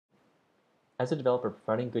As a developer,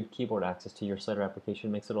 providing good keyboard access to your site or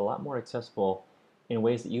application makes it a lot more accessible in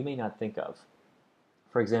ways that you may not think of.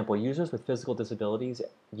 For example, users with physical disabilities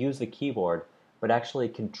use the keyboard, but actually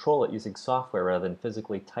control it using software rather than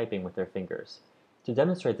physically typing with their fingers. To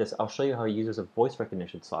demonstrate this, I'll show you how users of voice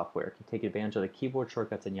recognition software can take advantage of the keyboard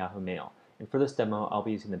shortcuts in Yahoo Mail. And for this demo, I'll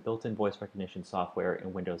be using the built-in voice recognition software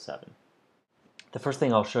in Windows 7. The first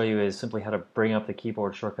thing I'll show you is simply how to bring up the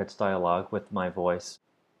keyboard shortcuts dialog with my voice.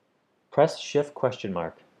 Press Shift question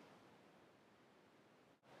mark.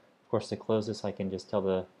 Of course, to close this, I can just tell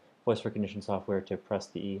the voice recognition software to press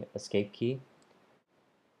the escape key.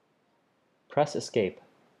 Press escape.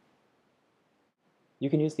 You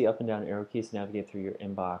can use the up and down arrow keys to navigate through your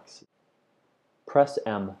inbox. Press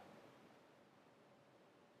M.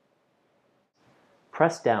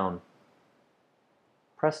 Press down.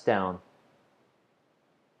 Press down.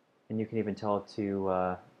 And you can even tell it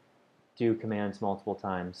to do commands multiple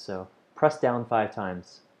times. So press down 5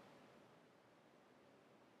 times.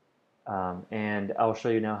 And I'll show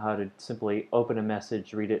you now how to simply open a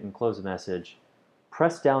message, read it, and close a message.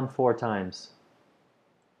 Press down 4 times.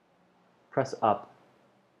 Press up.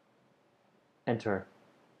 Enter.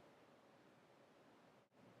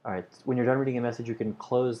 Alright, when you're done reading a message, you can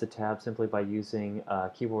close the tab simply by using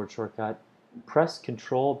a keyboard shortcut. Press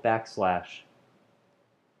Control \.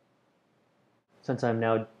 Since I'm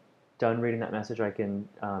now done reading that message, I can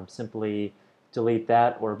simply delete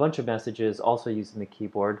that or a bunch of messages also using the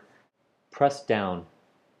keyboard. Press down.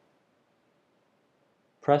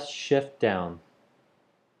 Press Shift down.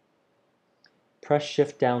 Press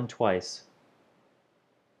Shift down twice.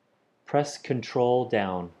 Press Control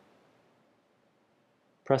down.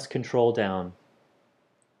 Press Control down.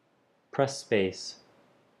 Press space.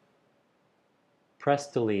 Press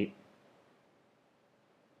delete.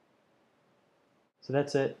 So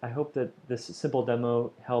that's it. I hope that this simple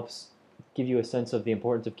demo helps give you a sense of the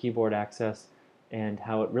importance of keyboard access and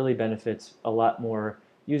how it really benefits a lot more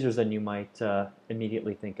users than you might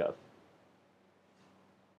immediately think of.